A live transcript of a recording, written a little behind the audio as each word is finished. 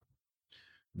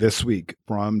This week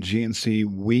from GNC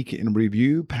Week in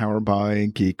Review, powered by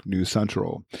Geek News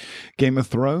Central. Game of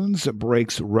Thrones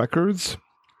breaks records.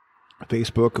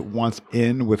 Facebook wants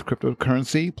in with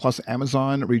cryptocurrency, plus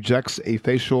Amazon rejects a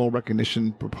facial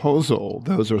recognition proposal.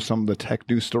 Those are some of the tech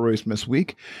news stories from this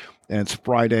week. And it's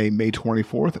Friday, May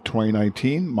 24th,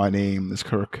 2019. My name is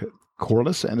Kirk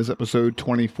Corliss, and it's episode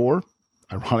 24.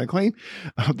 Ironically,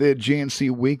 of the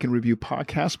GNC Week in Review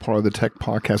podcast, part of the Tech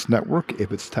Podcast Network.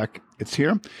 If it's tech, it's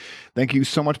here. Thank you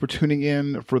so much for tuning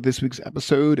in for this week's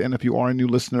episode. And if you are a new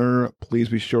listener, please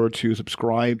be sure to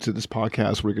subscribe to this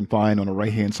podcast, where you can find on the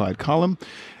right-hand side column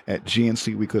at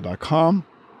gncweekly.com,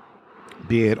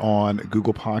 be it on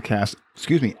Apple Podcasts,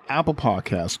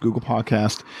 Google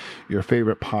Podcast, your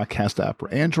favorite podcast app for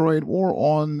Android, or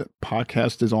on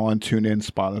Podcast is on TuneIn,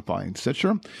 Spotify, and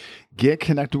Stitcher. Get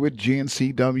connected with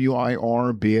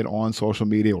GNCWIR, be it on social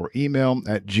media or email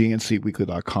at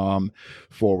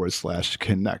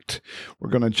gncweekly.com/connect. We're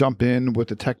going to jump in with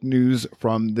the tech news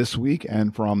from this week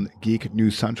and from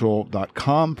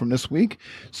geeknewscentral.com from this week.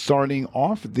 Starting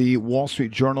off, the Wall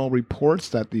Street Journal reports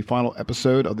that the final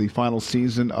episode of the final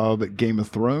season of Game of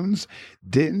Thrones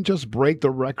didn't just break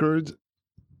the records.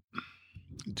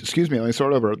 Excuse me, let me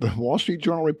start over. The Wall Street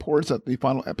Journal reports that the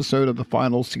final episode of the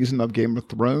final season of Game of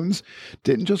Thrones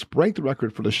didn't just break the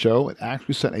record for the show, it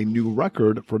actually set a new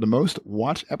record for the most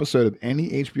watched episode of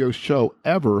any HBO show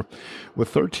ever,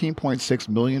 with 13.6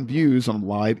 million views on a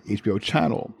live HBO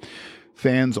channel.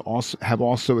 Fans have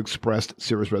also expressed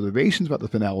serious reservations about the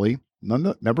finale.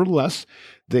 Nevertheless,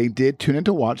 they did tune in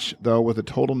to watch, though, with a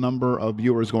total number of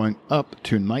viewers going up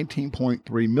to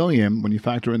 19.3 million when you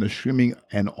factor in the streaming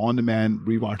and on-demand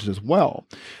rewatches as well.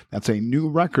 That's a new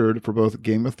record for both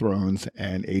Game of Thrones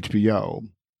and HBO.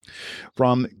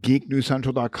 From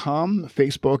GeekNewsCentral.com,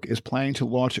 Facebook is planning to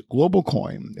launch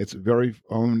GlobalCoin, its very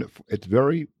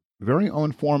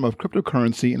own form of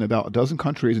cryptocurrency in about a dozen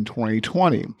countries in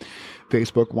 2020.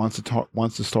 Facebook wants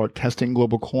to start testing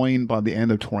GlobalCoin by the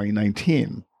end of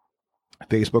 2019.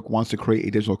 Facebook wants to create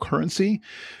a digital currency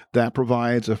that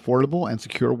provides affordable and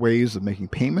secure ways of making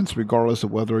payments, regardless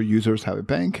of whether users have a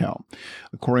bank account.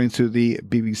 According to the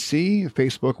BBC,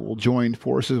 Facebook will join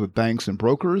forces with banks and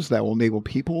brokers that will enable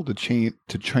people to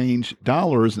change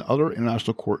dollars and other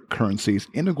international currencies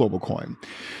into GlobalCoin.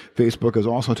 Facebook is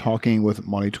also talking with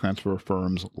money transfer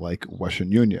firms like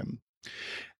Western Union.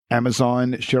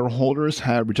 Amazon shareholders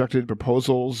have rejected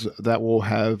proposals that will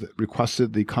have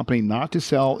requested the company not to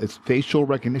sell its facial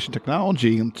recognition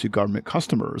technology to government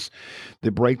customers.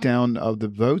 The breakdown of the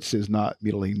votes is not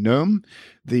immediately known.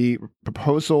 The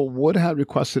proposal would have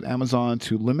requested Amazon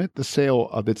to limit the sale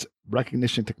of its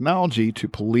recognition technology to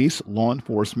police, law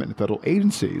enforcement, and federal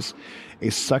agencies.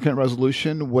 A second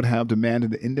resolution would have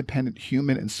demanded an independent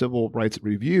human and civil rights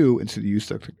review into the use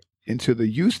of the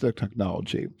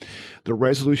technology. The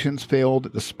resolutions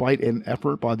failed despite an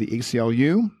effort by the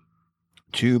ACLU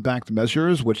to back the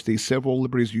measures, which the Civil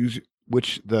Liberties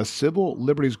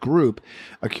Group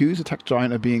accused the tech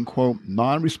giant of being, quote,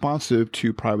 non-responsive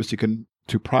to privacy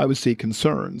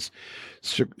concerns.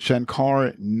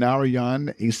 Shankar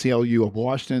Narayan, ACLU of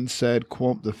Washington, said,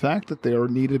 quote, the fact that there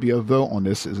needed to be a vote on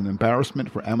this is an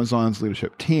embarrassment for Amazon's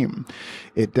leadership team.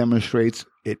 It demonstrates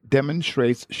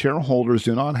shareholders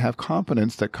do not have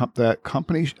confidence that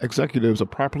company executives are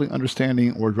properly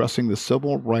understanding or addressing the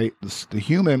civil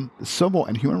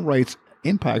and human rights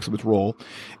impacts of its role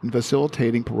in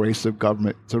facilitating pervasive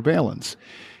government surveillance.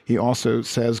 He also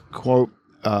says, quote,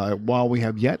 while we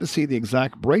have yet to see the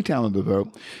exact breakdown of the vote,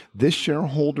 this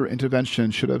shareholder intervention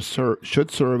should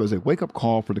serve as a wake-up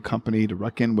call for the company to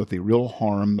reckon with the real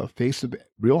harms of face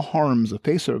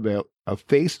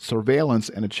surveillance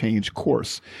and a change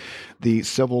course. The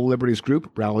Civil Liberties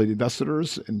Group rallied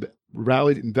investors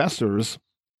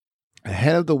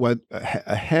ahead of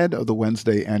the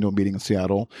Wednesday annual meeting in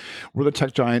Seattle, where the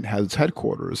tech giant has its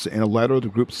headquarters. In a letter, the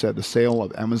group said the sale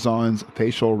of Amazon's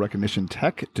facial recognition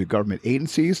tech to government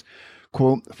agencies,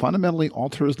 quote, fundamentally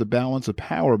alters the balance of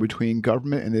power between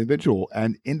government and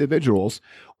individuals,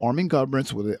 arming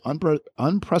governments with an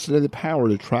unprecedented power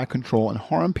to track, control, and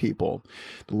harm people.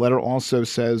 The letter also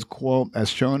says, quote, as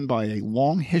shown by a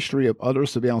long history of other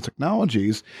surveillance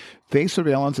technologies, face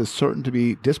surveillance is certain to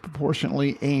be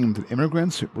disproportionately aimed at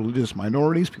immigrants, religious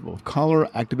minorities, people of color,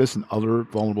 activists, and other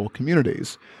vulnerable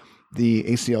communities. The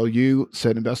ACLU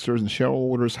said investors and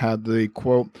shareholders had the,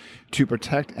 quote, to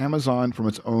protect Amazon from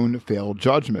its own failed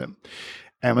judgment.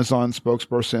 Amazon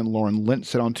spokesperson Lauren Lynch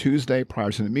said on Tuesday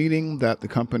prior to the meeting that the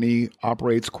company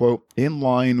operates, quote, in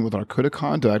line with our code of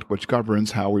conduct, which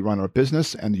governs how we run our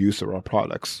business and the use of our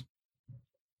products.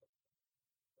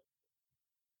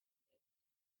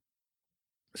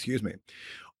 Excuse me.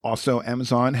 Also,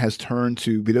 Amazon has turned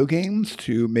to video games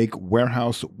to make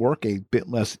warehouse work a bit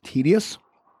less tedious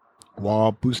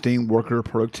while boosting worker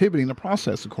productivity in the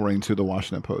process, according to the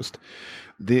Washington Post.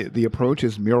 The approach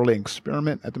is merely an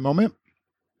experiment at the moment,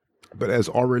 but has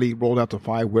already rolled out to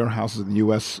five warehouses in the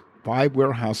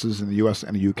US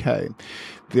and the UK.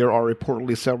 There are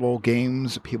reportedly several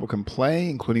games people can play,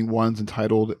 including ones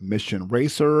entitled Mission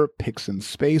Racer, Pix in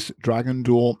Space, Dragon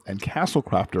Duel, and Castle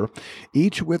Crafter,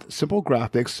 each with simple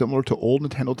graphics similar to old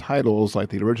Nintendo titles like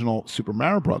the original Super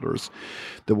Mario Bros.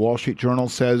 The Wall Street Journal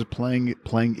says playing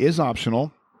is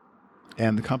optional,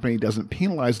 and the company doesn't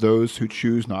penalize those who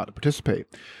choose not to participate.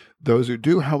 Those who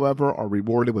do, however, are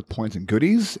rewarded with points and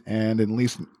goodies, and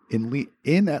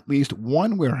in at least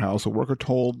one warehouse, a worker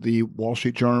told the Wall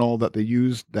Street Journal that they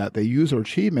use their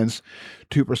achievements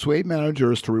to persuade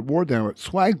managers to reward them with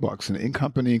swag bucks, an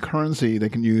in-company currency they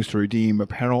can use to redeem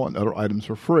apparel and other items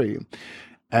for free.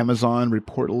 Amazon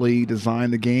reportedly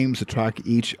designed the games to track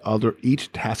each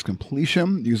task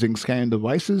completion using scanning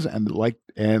devices and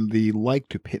the like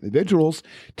to pit individuals,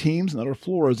 teams, and other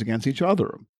floors against each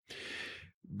other.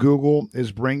 Google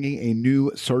is bringing a new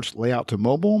search layout to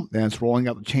mobile, and it's rolling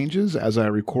out the changes as I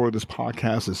record this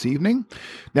podcast this evening.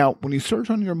 Now, when you search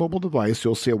on your mobile device,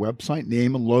 you'll see a website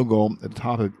name and logo at the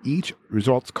top of each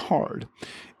results card.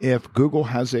 If Google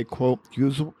has a, quote,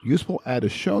 useful ad to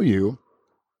show you,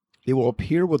 it will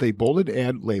appear with a bolded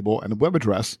ad label and a web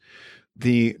address.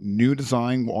 The new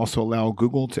design will also allow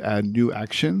Google to add new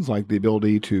actions like the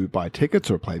ability to buy tickets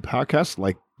or play podcasts,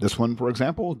 like this one, for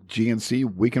example,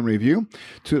 GNC Week in Review,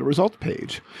 to the results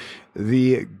page.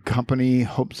 The company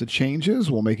hopes the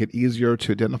changes will make it easier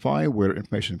to identify where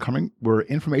information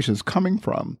is coming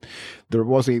from. There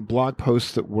was a blog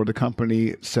post where the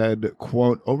company said,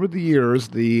 quote, "Over the years,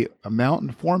 the amount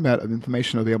and format of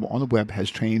information available on the web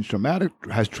has changed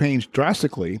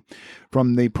drastically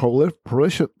from the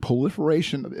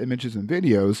proliferation of images and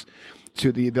videos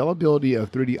to the availability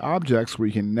of 3D objects where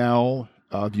you can now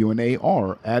view in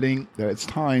AR, adding that it's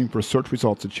time for search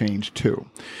results to change too."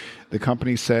 The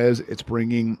company says it's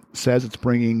bringing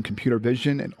computer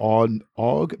vision and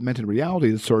augmented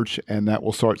reality to search, and that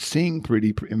will start seeing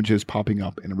 3D images popping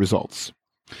up in the results.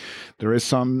 There is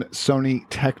some Sony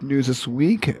tech news this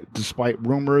week. Despite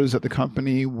rumors that the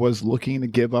company was looking to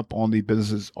give up on the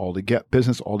business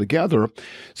altogether,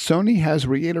 Sony has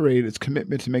reiterated its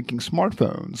commitment to making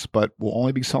smartphones, but will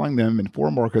only be selling them in 4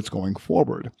 markets going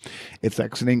forward. It's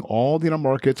exiting all the other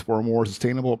markets for a more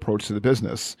sustainable approach to the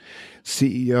business.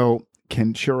 CEO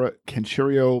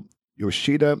Kenshiro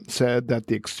Yoshida said that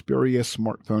the Xperia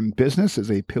smartphone business is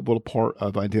a pivotal part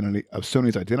of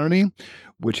Sony's identity,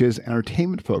 which is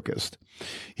entertainment focused.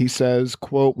 He says,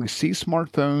 quote, "We see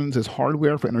smartphones as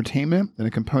hardware for entertainment and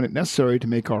a component necessary to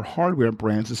make our hardware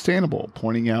brand sustainable,"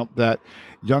 pointing out that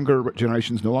younger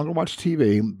generations no longer watch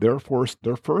TV. Their first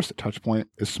touch point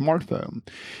is smartphone.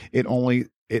 It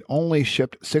only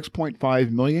shipped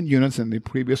 6.5 million units in the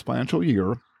previous financial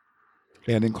year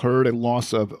and incurred a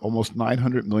loss of almost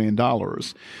 $900 million.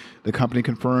 The company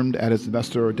confirmed at its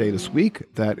investor day this week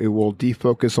that it will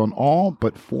defocus on all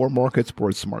but 4 markets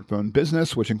for its smartphone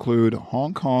business, which include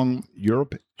Hong Kong,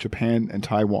 Europe, Japan, and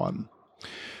Taiwan.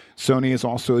 Sony is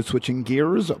also switching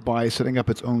gears by setting up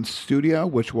its own studio,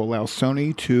 which will allow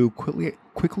Sony to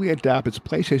quickly adapt its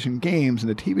PlayStation games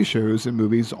into TV shows and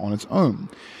movies on its own.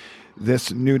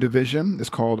 This new division is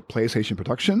called PlayStation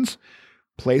Productions.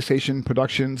 PlayStation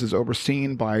Productions is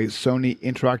overseen by Sony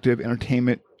Interactive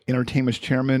Entertainment's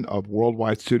chairman of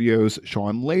Worldwide Studios,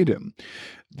 Sean Layden.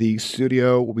 The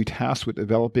studio will be tasked with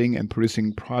developing and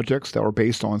producing projects that are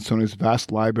based on Sony's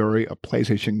vast library of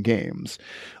PlayStation games.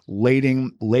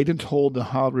 Layden told the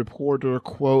Hollywood Reporter,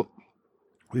 quote,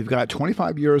 "We've got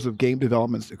 25 years of game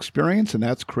development experience, and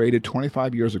that's created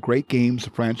 25 years of great games,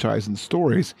 franchise, and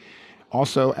stories."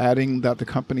 Also adding that the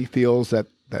company feels that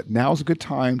now is a good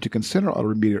time to consider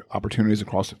other media opportunities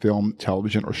across film,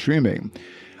 television, or streaming.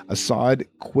 Asad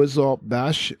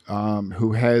Qizilbash,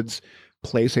 who heads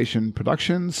PlayStation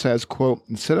Productions, says, quote,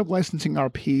 instead of licensing our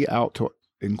IP out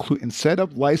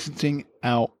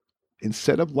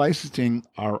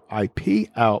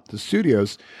to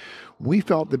studios, we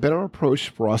felt the better approach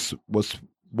for us was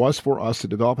for us to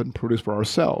develop and produce for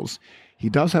ourselves. He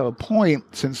does have a point,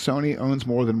 since Sony owns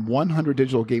more than 100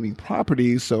 digital gaming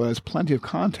properties, so it has plenty of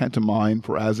content to mine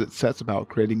for as it sets about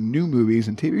creating new movies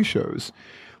and TV shows.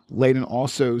 Layden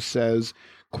also says,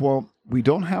 Quote, we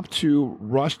don't have to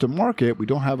rush to market. We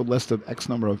don't have a list of X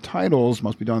number of titles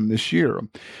must be done this year.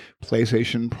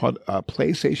 PlayStation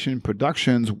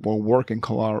Productions will work in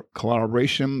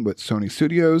collaboration with Sony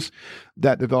Studios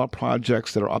that develop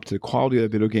projects that are up to the quality of the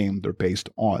video game they're based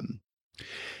on.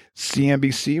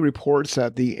 CNBC reports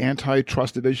that the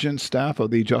Antitrust Division staff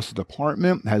of the Justice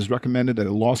Department has recommended that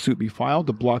a lawsuit be filed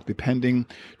to block the pending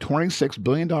 $26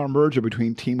 billion merger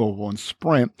between T-Mobile and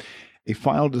Sprint. A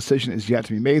final decision is yet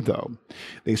to be made, though.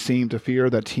 They seem to fear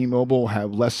that T-Mobile will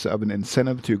have less of an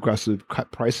incentive to aggressively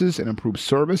cut prices and improve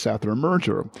service after a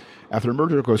merger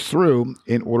goes through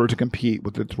in order to compete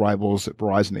with its rivals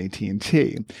Verizon and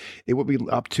AT&T. It will be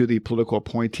up to the political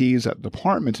appointees at the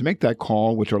department to make that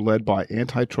call, which are led by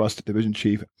Antitrust Division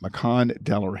Chief Makan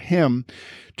Delarhim.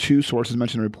 Two sources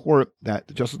mentioned in the report that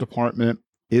the Justice Department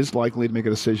is likely to make a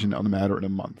decision on the matter in a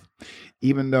month.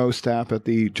 Even though staff at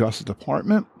the Justice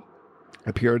Department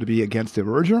appear to be against the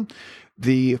merger,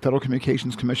 the Federal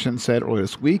Communications Commission said earlier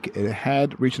this week it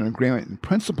had reached an agreement in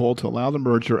principle to allow the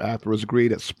merger after it was agreed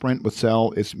that Sprint would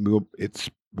sell its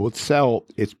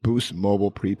Boost mobile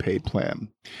prepaid plan.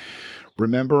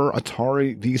 Remember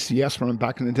Atari VCS from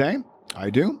back in the day?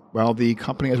 I do. Well, the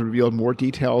company has revealed more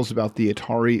details about the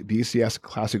Atari VCS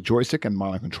classic joystick and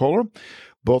modern controller.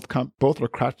 Both are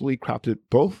craftily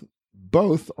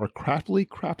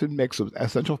crafted mix of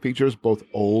essential features, both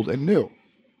old and new.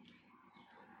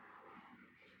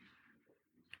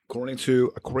 According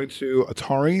to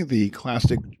Atari, the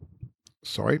classic.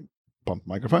 Bumped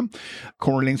microphone.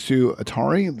 According to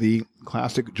Atari, the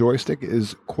classic joystick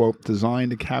is, quote,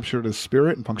 designed to capture the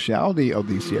spirit and functionality of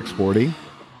the CX40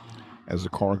 as the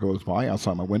car goes by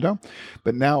outside my window.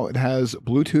 But now it has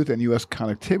Bluetooth and US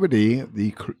connectivity.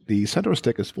 The center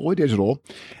stick is fully digital,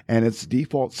 and its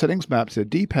default settings map to the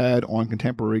D-pad on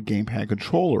contemporary gamepad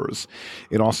controllers.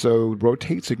 It also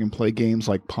rotates so you can play games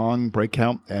like Pong,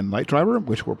 Breakout, and Night Driver,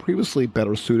 which were previously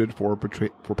better suited for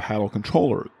paddle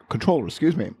controllers.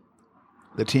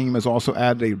 The team has also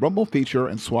added a rumble feature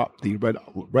and swapped the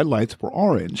red lights for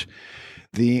orange.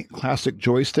 The classic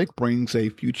joystick brings a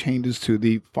few changes to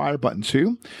the fire button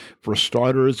too. For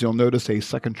starters, you'll notice a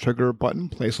second trigger button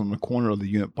placed on the corner of the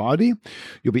unit body.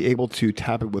 You'll be able to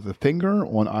tap it with a finger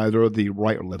on either the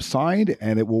right or left side,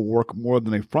 and it will work more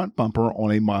than a front bumper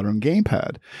on a modern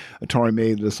gamepad. Atari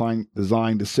made the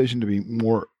design decision to be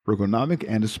more ergonomic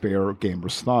and to spare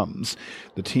gamers' thumbs.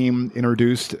 The team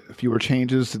introduced fewer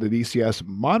changes to the VCS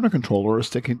modern controller,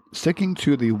 sticking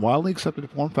to the widely accepted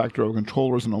form factor of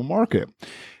controllers in the market.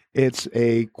 It's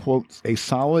a, quote, a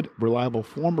solid, reliable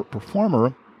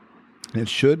performer. It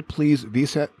should please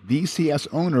VCS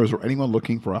owners or anyone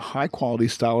looking for a high-quality,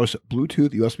 stylish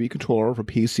Bluetooth USB controller for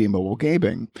PC and mobile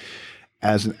gaming.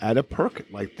 As an added perk,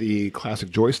 like the classic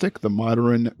joystick, the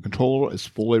modern controller is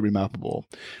fully remappable.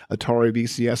 Atari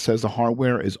VCS says the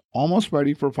hardware is almost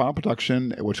ready for final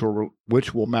production, which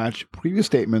will match previous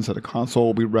statements that the console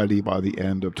will be ready by the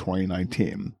end of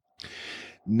 2019.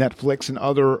 Netflix and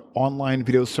other online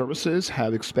video services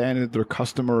have expanded their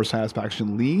customer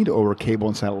satisfaction lead over cable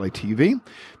and satellite TV.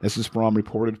 This is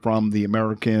reported from the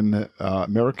American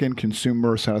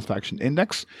Consumer Satisfaction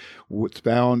Index, which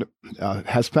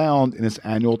has found in its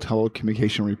annual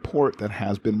telecommunication report that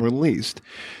has been released.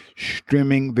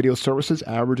 Streaming video services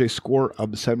average a score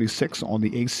of 76 on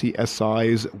the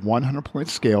ACSI's 100-point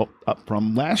scale, up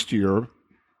from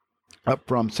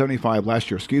 75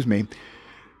 last year,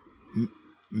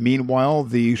 Meanwhile,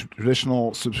 the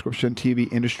traditional subscription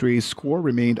TV industry's score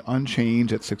remained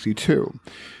unchanged at 62.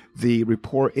 The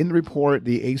report, the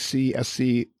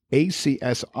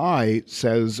ACSI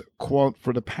says, quote,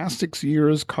 for the past 6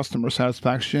 years, customer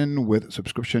satisfaction with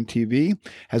subscription TV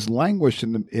has languished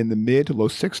in the mid to low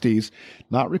 60s,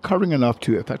 not recovering enough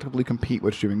to effectively compete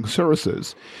with streaming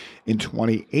services. In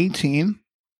 2018,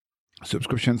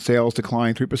 subscription sales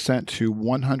declined 3% to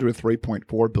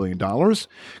 $103.4 billion.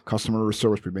 Customer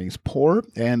service remains poor,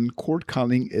 and cord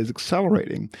cutting is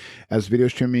accelerating. As video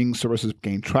streaming services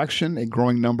gain traction, a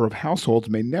growing number of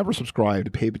households may never subscribe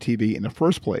to pay TV in the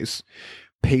first place.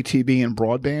 Pay TV and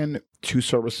broadband, two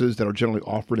services that are generally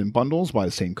offered in bundles by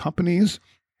the same companies,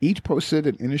 each posted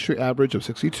an industry average of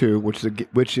 62,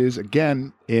 which is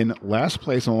again in last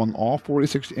place among all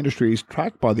 46 industries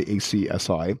tracked by the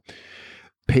ACSI.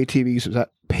 Pay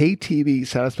TV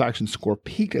satisfaction score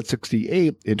peaked at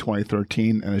 68 in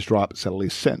 2013 and has dropped steadily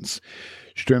since.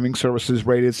 Streaming services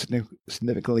rated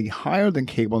significantly higher than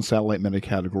cable and satellite meta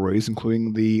categories,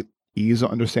 including the ease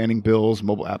of understanding bills,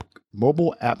 mobile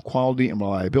app quality and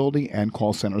reliability, and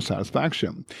call center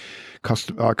satisfaction.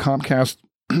 Comcast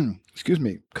excuse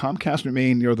me, Comcast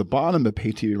remained near the bottom of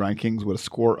pay TV rankings with a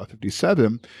score of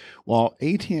 57, while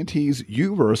AT&T's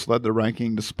UVerse led the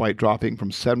ranking despite dropping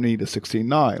from 70 to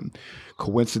 69.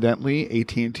 Coincidentally,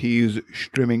 AT&T's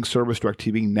streaming service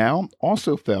DirecTV Now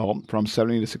also fell from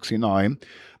 70 to 69,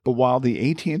 but while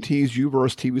the AT&T's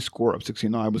UVerse TV score of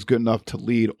 69 was good enough to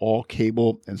lead all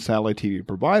cable and satellite TV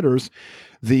providers,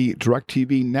 the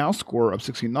DirecTV Now score of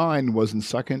 69 was in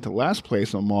second to last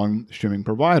place among streaming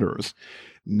providers.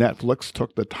 Netflix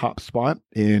took the top spot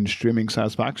in streaming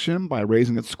satisfaction by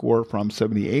raising its score from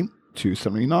 78 to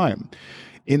 79.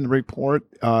 In the report,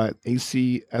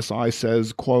 ACSI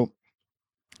says, quote,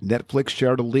 Netflix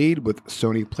shared a lead with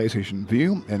Sony PlayStation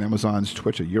Vue and Amazon's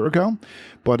Twitch a year ago,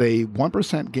 but a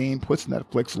 1% gain puts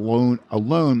Netflix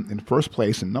alone in first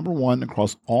place and number one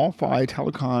across all 5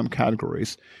 telecom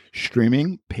categories: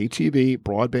 streaming, pay TV,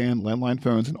 broadband, landline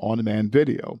phones, and on-demand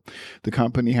video. The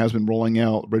company has been rolling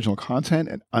out original content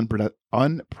at an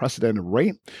unprecedented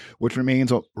rate, which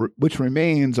remains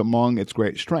among its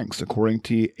great strengths. According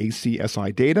to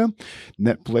ACSI data,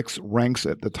 Netflix ranks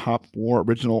at the top 4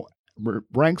 original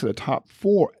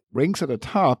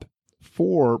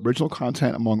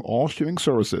content among all streaming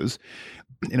services.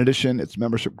 In addition, its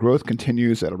membership growth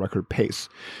continues at a record pace.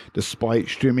 Despite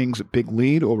streaming's big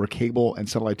lead over cable and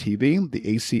satellite TV, the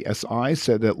ACSI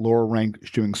said that lower-ranked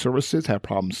streaming services have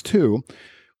problems too,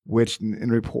 which in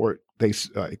the report,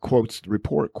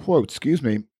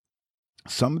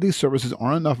 some of these services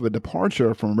aren't enough of a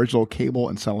departure from original cable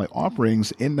and satellite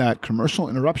offerings in that commercial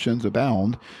interruptions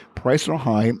abound, prices are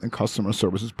high, and customer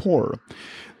service is poor.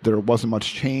 There wasn't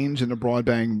much change in the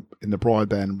broadband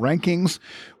rankings,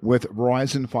 with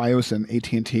Verizon, Fios, and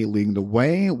AT&T leading the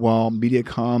way, while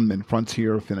Mediacom and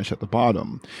Frontier finish at the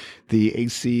bottom. The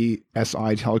ACSI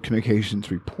telecommunications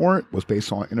report was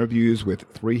based on interviews with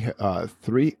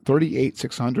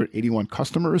 38,681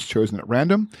 customers chosen at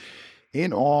random.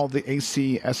 In all, the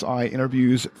ACSI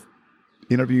interviews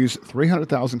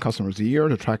 300,000 customers a year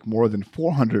to track more than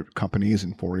 400 companies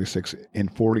in 46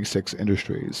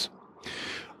 industries.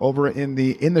 Over in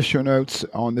the show notes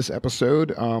on this episode,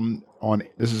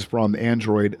 this is from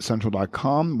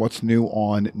AndroidCentral.com. What's new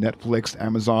on Netflix,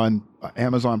 Amazon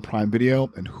Prime Video,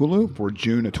 and Hulu for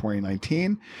June of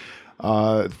 2019?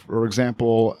 For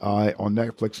example, on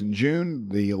Netflix in June,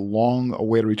 the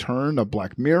long-awaited return of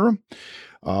Black Mirror.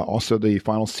 Also, the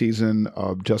final season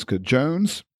of Jessica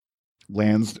Jones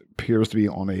appears to be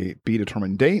on a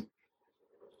be-determined date.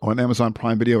 On Amazon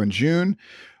Prime Video in June,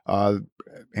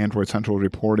 Android Central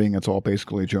reporting it's all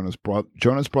basically Jonas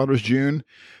Brothers June.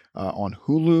 On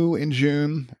Hulu in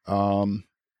June,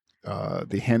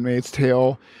 The Handmaid's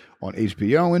Tale on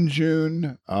HBO in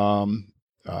June.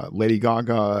 Lady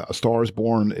Gaga, A Star is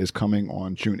Born is coming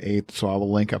on June 8th, so I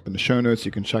will link up in the show notes.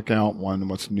 You can check out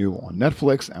what's new on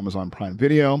Netflix, Amazon Prime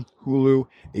Video, Hulu,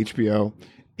 HBO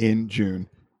in June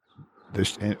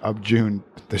this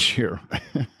year.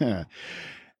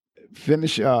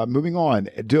 Moving on.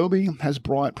 Adobe has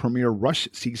brought Premiere Rush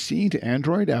CC to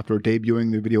Android after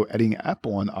debuting the video editing app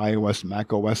on iOS,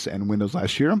 macOS, and Windows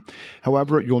last year.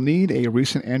 However, you'll need a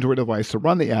recent Android device to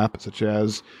run the app, such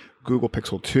as Google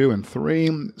Pixel 2 and 3,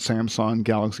 Samsung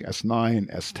Galaxy S9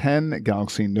 and S10,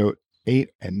 Galaxy Note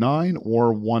 8 and 9,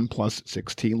 or OnePlus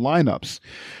 6T lineups.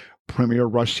 Premiere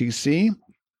Rush CC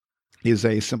is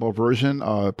a simple version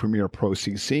of Premiere Pro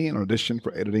CC in addition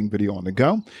for editing video on the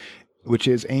go, which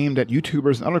is aimed at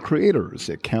YouTubers and other creators.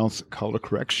 It counts color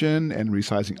correction and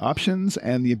resizing options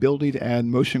and the ability to add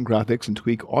motion graphics and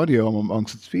tweak audio among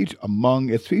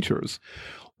its features.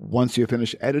 Once you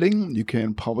finish editing, you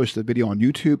can publish the video on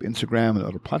YouTube, Instagram, and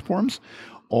other platforms.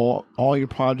 All your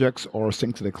projects are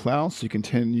synced to the cloud, so you can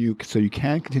continue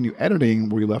editing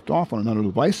where you left off on another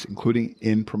device, including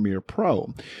in Premiere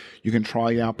Pro. You can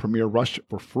try out Premiere Rush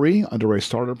for free under a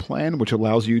starter plan, which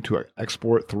allows you to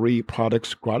export 3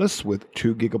 products gratis with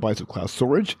 2 gigabytes of cloud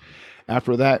storage.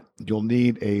 After that, you'll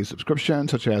need a subscription,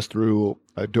 such as through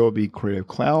Adobe Creative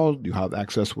Cloud. You have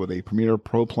access with a Premiere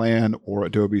Pro plan or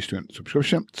Adobe Student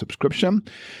subscription.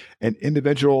 An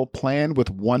individual plan with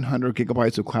 100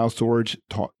 gigabytes of cloud storage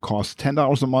costs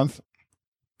 $10 a month,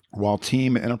 while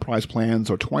team and enterprise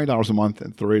plans are $20 a month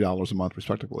and $30 a month,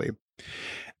 respectively.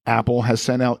 Apple has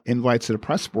sent out invites to the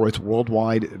press for its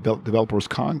Worldwide Developers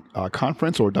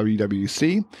Conference, or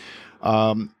WWDC,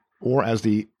 or as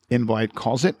the invite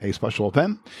calls it, a special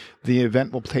event. The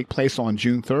event will take place on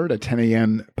June 3rd at 10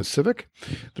 a.m. Pacific.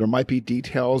 There might be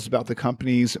details about the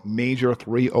company's major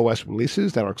 3 OS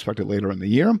releases that are expected later in the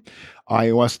year.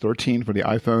 iOS 13 for the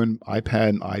iPhone, iPad,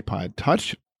 and iPod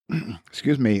Touch.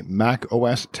 excuse me, Mac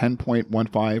OS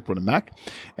 10.15 for the Mac,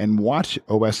 and Watch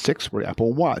OS 6 for the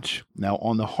Apple Watch. Now,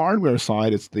 on the hardware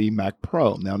side, it's the Mac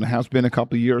Pro. Now, it has been a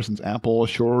couple of years since Apple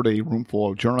assured a room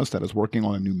full of journalists that is working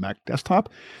on a new Mac desktop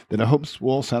that it hopes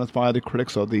will satisfy the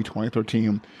critics of the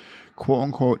 2013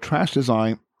 quote-unquote trash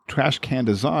can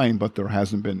design, but there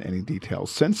hasn't been any details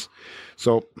since.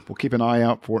 So we'll keep an eye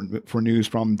out for news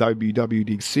from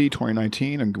WWDC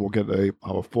 2019, and we'll get a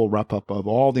full wrap-up of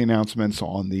all the announcements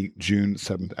on the June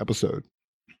 7th episode.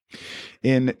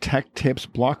 In the Tech Tips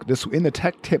block this week,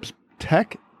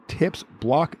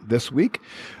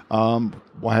 I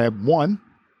have one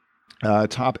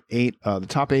top 8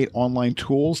 online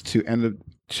tools if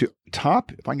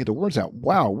I can get the words out.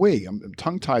 I'm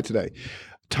tongue-tied today.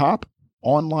 Top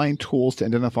online tools to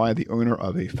identify the owner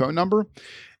of a phone number.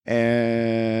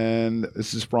 And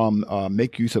this is from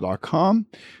makeuser.com.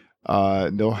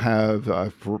 They'll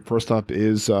have, first up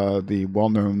is the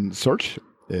well-known search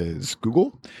is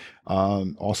Google.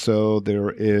 Also,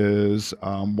 there is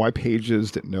why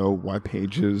pages didn't know why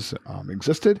pages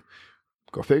existed.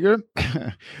 Go figure.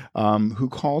 Who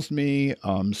Calls Me,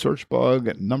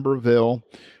 Searchbug, Numberville.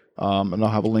 And I'll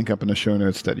have a link up in the show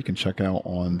notes that you can check out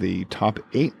on the top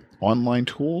 8 online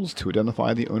tools to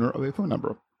identify the owner of a phone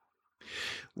number.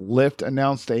 Lyft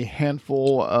announced a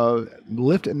handful of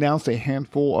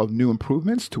new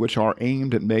improvements to which are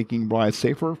aimed at making rides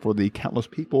safer for the countless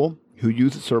people who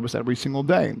use the service every single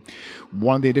day.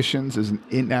 One of the additions is an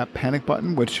in-app panic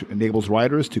button, which enables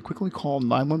riders to quickly call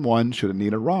 911 should it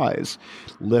need a ride.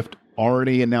 Lyft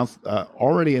already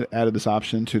added this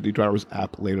option to the driver's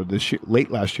app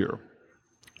late last year.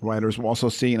 Riders will also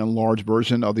see an enlarged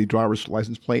version of the driver's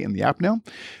license plate in the app now.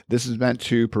 This is meant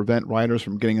to prevent riders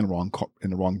from getting in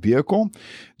the wrong vehicle.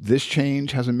 This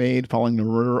change has been made following the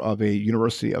murder of a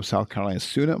University of South Carolina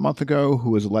student a month ago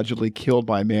who was allegedly killed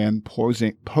by a man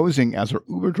posing as her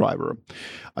Uber driver.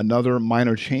 Another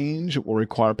minor change will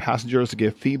require passengers to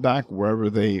give feedback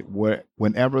whenever they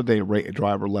rate a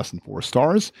driver less than 4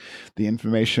 stars. The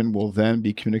information will then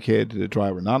be communicated to the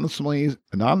driver anonymously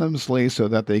so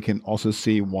that they can also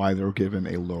see why they're given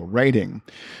a low rating.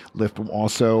 Lyft will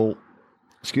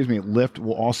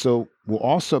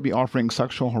also be offering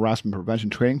sexual harassment prevention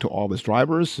training to all of its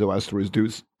drivers so as to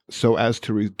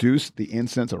reduce the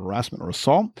incidence of harassment or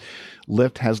assault.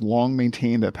 Lyft has long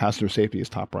maintained that passenger safety is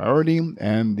top priority,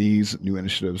 and these new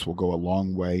initiatives will go a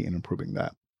long way in improving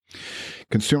that.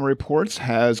 Consumer Reports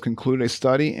has concluded a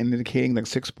study indicating that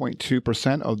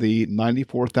 6.2% of the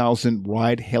 94,000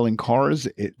 ride-hailing cars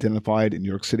identified in New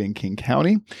York City and King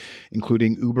County,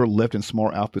 including Uber, Lyft, and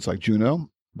small outfits like Juno,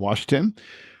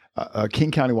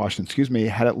 King County, Washington,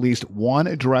 had at least one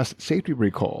addressed safety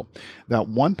recall. That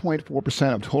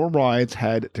 1.4% of total rides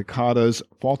had Takata's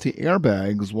faulty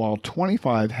airbags, while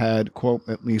 25 had, quote,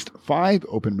 at least 5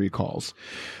 open recalls.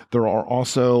 There are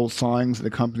also signs that the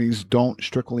companies don't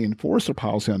strictly enforce their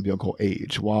policy on vehicle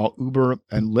age. While Uber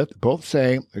and Lyft both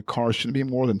say the cars shouldn't be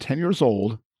more than 10 years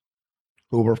old,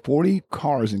 over 40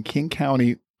 cars in King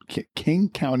County,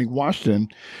 Washington,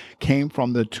 came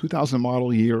from the 2000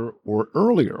 model year or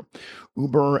earlier.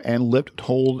 Uber and Lyft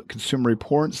told Consumer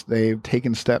Reports they've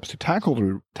taken steps to tackle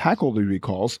the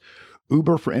recalls.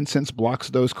 Uber, for instance, blocks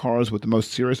those cars with the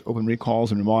most serious open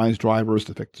recalls and reminds drivers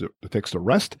to fix the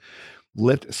rest.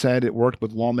 Lyft said it worked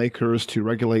with lawmakers to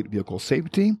regulate vehicle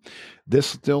safety. This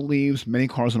still leaves many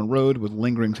cars on the road with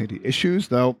lingering safety issues,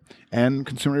 though, and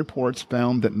Consumer Reports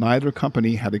found that neither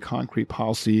company had a concrete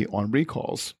policy on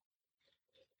recalls.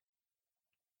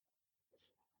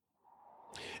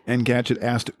 Engadget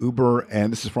asked Uber,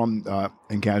 and this is from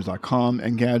Engadget.com,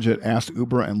 Engadget asked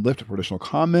Uber and Lyft for additional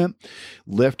comment.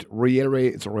 Lyft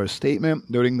reiterated its earlier statement,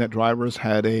 noting that drivers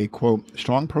had a, quote,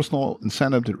 strong personal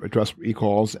incentive to address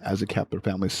recalls as it kept their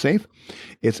families safe.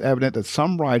 It's evident that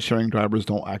some ride-sharing drivers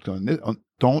don't act on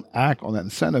that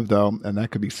incentive, though, and that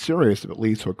could be serious if it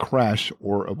leads to a crash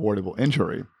or avoidable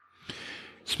injury.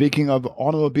 Speaking of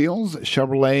automobiles,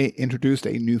 Chevrolet introduced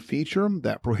a new feature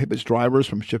that prohibits drivers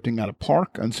from shifting out of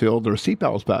park until their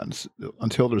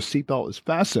seatbelt is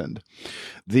fastened.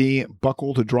 The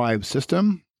Buckle to Drive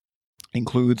system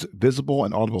includes visible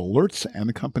and audible alerts, and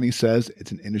the company says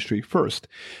it's an industry first.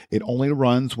 It only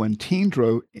runs when teen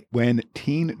driver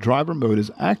mode is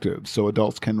active, so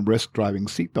adults can risk driving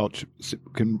seatbelt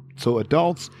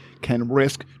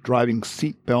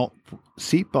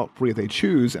free if they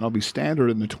choose, and it'll be standard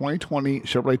in the 2020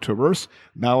 Chevrolet Traverse,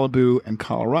 Malibu, and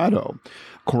Colorado.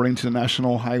 According to the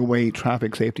National Highway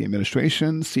Traffic Safety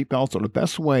Administration, seatbelts are the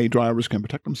best way drivers can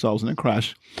protect themselves in a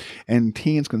crash, and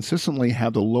teens consistently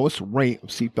have the lowest rate of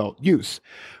seatbelt use.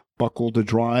 Buckle to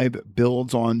Drive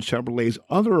builds on Chevrolet's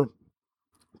other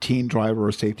teen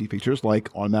driver safety features like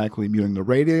automatically muting the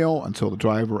radio until the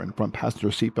driver and front passenger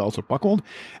seatbelts are buckled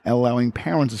and allowing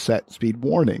parents to set speed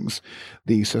warnings.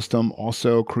 The system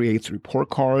also creates report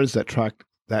cards that track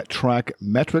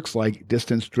metrics like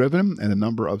distance driven and the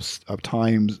number of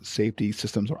times safety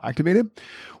systems are activated.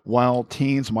 While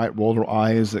teens might roll their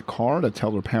eyes at car to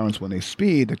tell their parents when they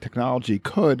speed, the technology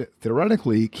could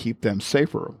theoretically keep them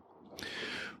safer.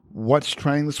 What's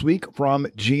trending this week from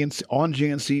GNC on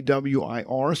GNC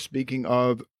WIR? Speaking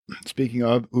of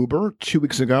Uber, 2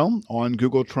 weeks ago on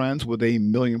Google Trends with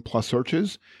 1 million plus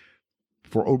searches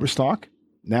for Uber stock.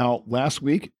 Now, last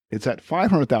week, it's at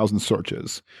 500,000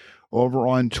 searches. Over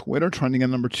on Twitter, trending at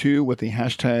number 2 with the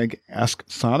hashtag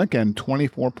AskSonic and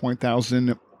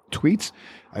 24,000 tweets.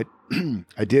 I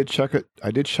did check it.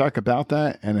 I did check about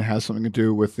that, and it has something to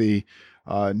do with the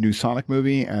new Sonic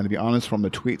movie. And to be honest, from the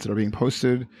tweets that are being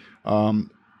posted,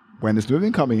 when is the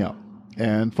movie coming out?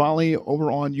 And finally,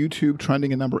 over on YouTube,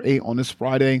 trending at number 8 on this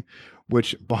Friday,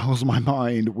 which boggles my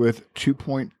mind with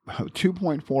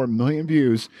 2.4 million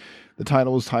views. The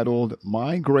title is titled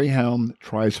 "My Greyhound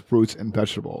Tries Fruits and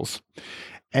Vegetables."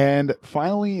 And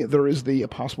finally, there is the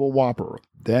Impossible Whopper,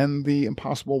 then the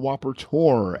Impossible Whopper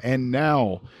Tour, and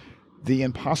now the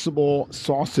Impossible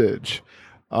Sausage.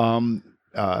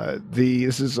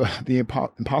 This is the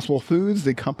Impossible Foods,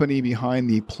 the company behind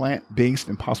the plant-based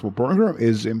Impossible Burger,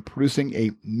 is producing a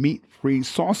meat-free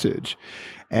sausage.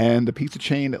 And the pizza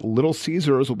chain Little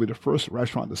Caesars will be the first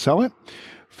restaurant to sell it.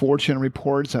 Fortune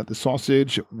reports that the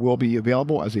sausage will be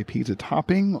available as a pizza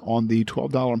topping on the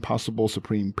 $12 Impossible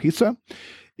Supreme Pizza.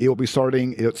 It will be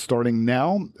starting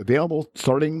now.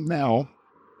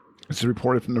 This is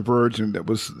reported from The Verge, and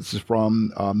this is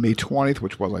from May 20th,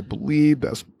 which was, I believe,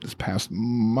 this past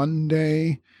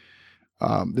Monday.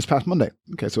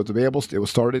 Okay, so it's available. It was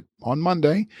started on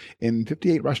Monday in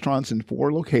 58 restaurants in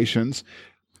 4 locations: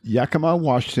 Yakima,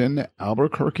 Washington,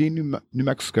 Albuquerque, New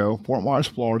Mexico, Fort Myers,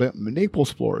 Florida, and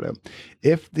Naples, Florida.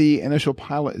 If the initial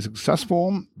pilot is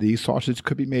successful, the sausage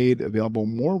could be made available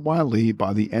more widely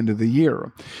by the end of the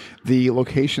year. The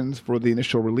locations for the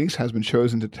initial release has been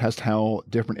chosen to test how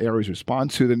different areas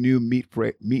respond to the new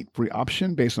meat-free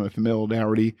option based on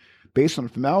familiarity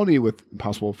with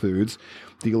Impossible Foods.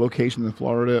 The locations in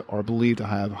Florida are believed to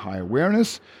have high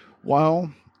awareness,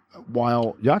 while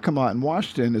Yakima in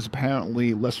Washington is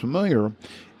apparently less familiar.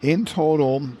 In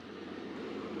total,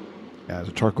 as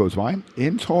the chart goes by,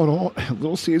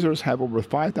 Little Caesars have over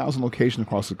 5,000 locations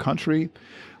across the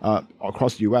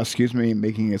U.S.,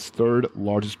 making its 3rd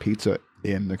largest pizza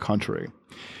in the country.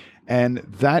 And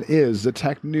that is the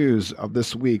tech news of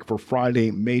this week for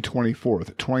Friday, May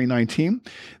 24th, 2019.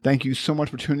 Thank you so much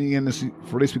for tuning in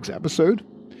for this week's episode.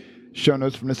 Show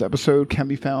notes from this episode can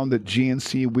be found at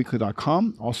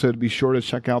gncweekly.com. Also, to be sure to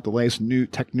check out the latest new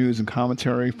tech news and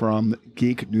commentary from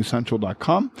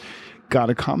geeknewscentral.com. Got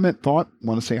a comment, thought,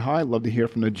 want to say hi? Love to hear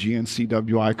from the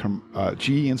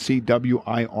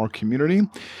GNCWIR community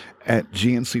at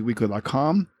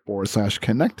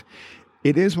gncweekly.com/connect.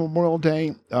 It is Memorial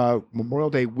Day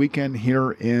weekend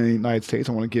here in the United States.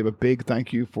 I want to give a big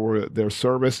thank you for their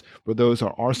service for those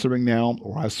that are serving now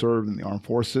or have served in the armed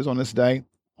forces on this day.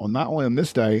 Not only on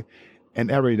this day and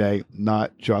every day,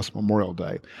 not just Memorial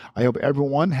Day. I hope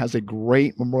everyone has a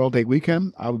great Memorial Day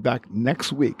weekend. I'll be back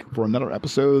next week for another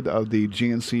episode of the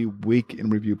GNC Week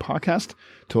in Review podcast.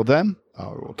 Till then,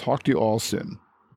 we'll talk to you all soon.